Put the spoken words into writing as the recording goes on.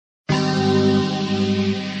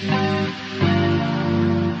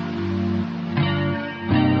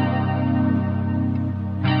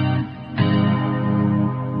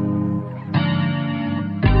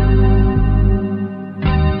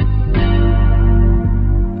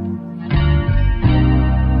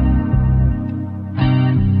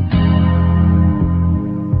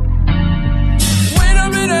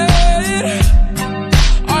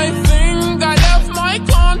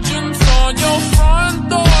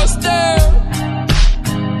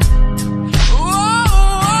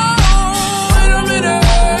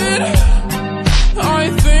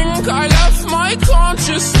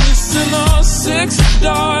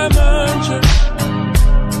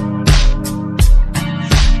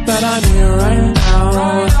but I'm here right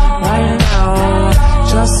now,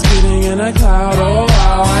 just sitting in a cloud. Oh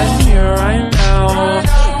wow, I'm here right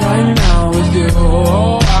now with you.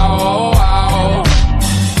 Oh wow, oh wow.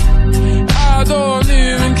 I don't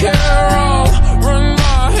even care. I'll run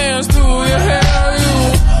my hands through your hair. You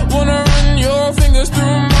wanna run your fingers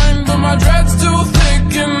through mine, but my dread's too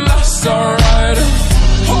thick and that's alright.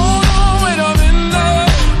 Hold on, wait a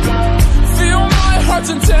minute. Feel my heart's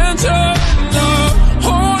intention.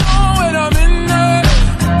 Hold on, wait a minute.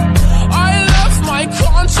 I left my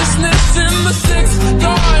consciousness in the sixth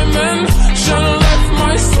dimension, left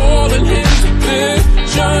my soul in his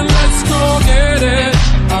vision. Let's go get it.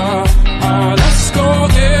 Let's go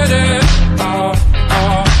get it.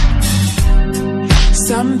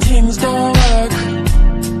 Some things don't work.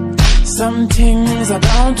 Some things are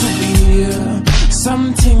bound to be.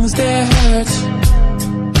 Some things they hurt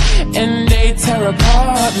and they tear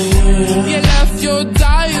apart me. You left your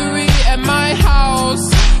diary at my house,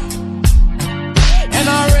 and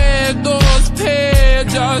I read those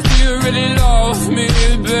pages. Do you really love me,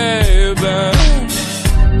 baby?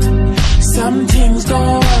 Some things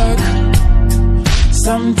don't work.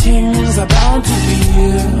 Some things are bound to be.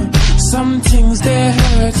 Some things they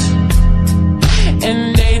hurt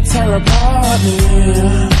and they tear apart me.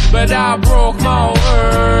 But I broke my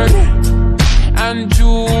word, and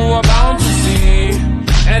you are bound to see.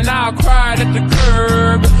 And I cried at the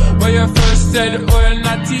curb where you first said, "Oh,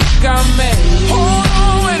 natika me." Hold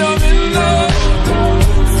on, wait a minute.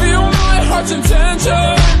 Feel my heart's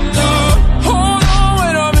intention. Hold on,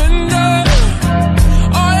 wait a minute.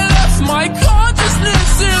 I left my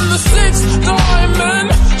consciousness in the sixth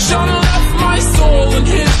dimension, left my soul in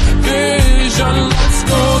his vision. Let's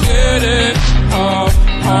go get it.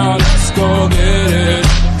 Let's go get it.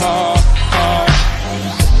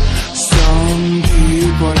 Some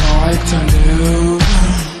people like to live,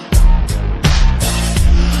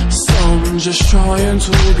 some just trying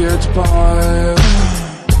to get by.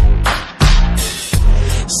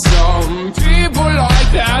 Some people like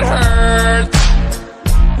that hurt,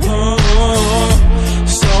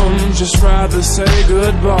 some just rather say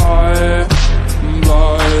goodbye.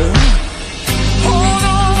 Bye. Hold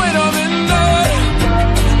on, wait a minute.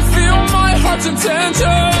 Feel my heart's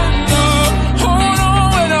intention.